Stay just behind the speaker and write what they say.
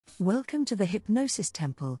Welcome to the Hypnosis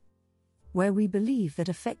Temple, where we believe that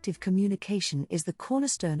effective communication is the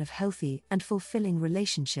cornerstone of healthy and fulfilling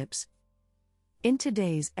relationships. In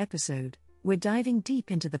today's episode, we're diving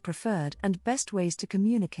deep into the preferred and best ways to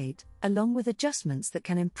communicate, along with adjustments that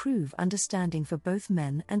can improve understanding for both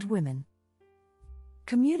men and women.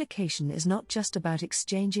 Communication is not just about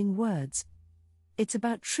exchanging words. It's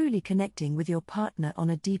about truly connecting with your partner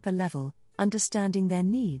on a deeper level, understanding their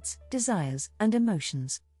needs, desires, and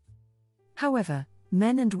emotions. However,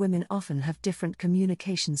 men and women often have different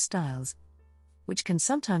communication styles, which can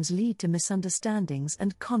sometimes lead to misunderstandings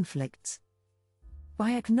and conflicts.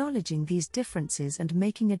 By acknowledging these differences and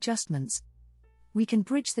making adjustments, we can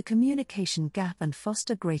bridge the communication gap and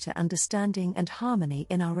foster greater understanding and harmony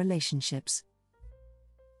in our relationships.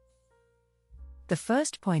 The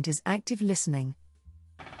first point is active listening.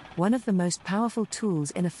 One of the most powerful tools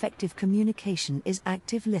in effective communication is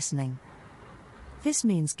active listening. This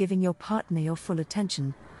means giving your partner your full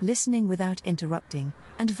attention, listening without interrupting,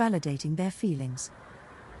 and validating their feelings.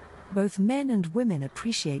 Both men and women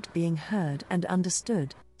appreciate being heard and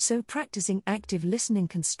understood, so practicing active listening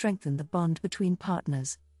can strengthen the bond between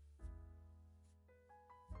partners.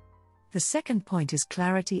 The second point is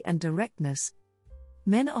clarity and directness.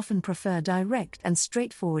 Men often prefer direct and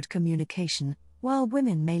straightforward communication, while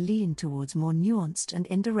women may lean towards more nuanced and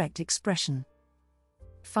indirect expression.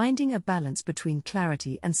 Finding a balance between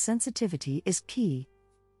clarity and sensitivity is key.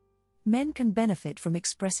 Men can benefit from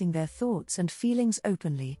expressing their thoughts and feelings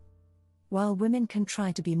openly, while women can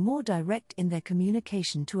try to be more direct in their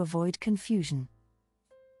communication to avoid confusion.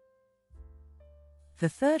 The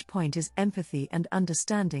third point is empathy and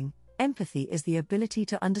understanding. Empathy is the ability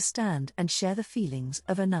to understand and share the feelings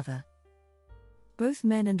of another. Both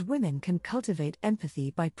men and women can cultivate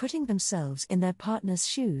empathy by putting themselves in their partner's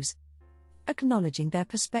shoes, acknowledging their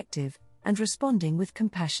perspective, and responding with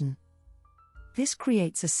compassion. This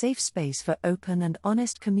creates a safe space for open and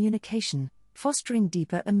honest communication, fostering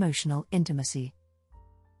deeper emotional intimacy.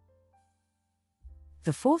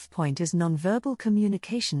 The fourth point is nonverbal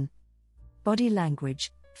communication. Body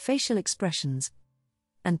language, facial expressions,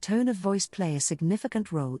 and tone of voice play a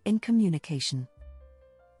significant role in communication.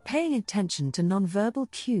 Paying attention to nonverbal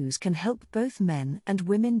cues can help both men and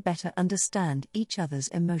women better understand each other's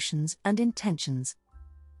emotions and intentions.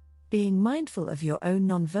 Being mindful of your own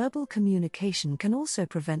nonverbal communication can also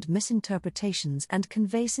prevent misinterpretations and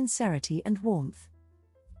convey sincerity and warmth.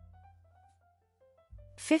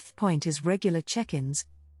 Fifth point is regular check-ins.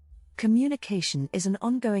 Communication is an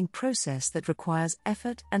ongoing process that requires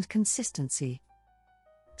effort and consistency.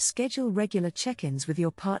 Schedule regular check-ins with your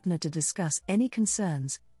partner to discuss any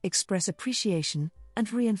concerns, express appreciation,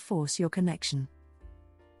 and reinforce your connection.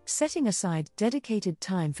 Setting aside dedicated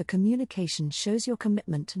time for communication shows your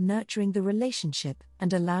commitment to nurturing the relationship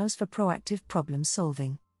and allows for proactive problem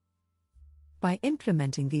solving. By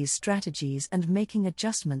implementing these strategies and making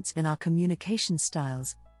adjustments in our communication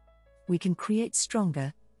styles, we can create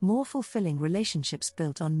stronger, more fulfilling relationships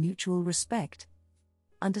built on mutual respect,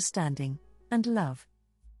 understanding, and love.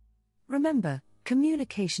 Remember,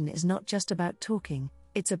 communication is not just about talking,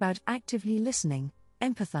 it's about actively listening,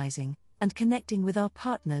 empathizing, and connecting with our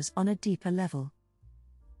partners on a deeper level.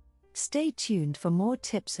 Stay tuned for more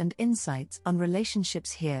tips and insights on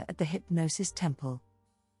relationships here at the Hypnosis Temple.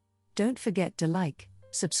 Don't forget to like,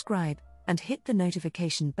 subscribe, and hit the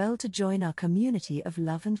notification bell to join our community of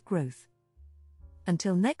love and growth.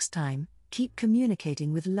 Until next time, keep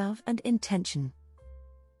communicating with love and intention.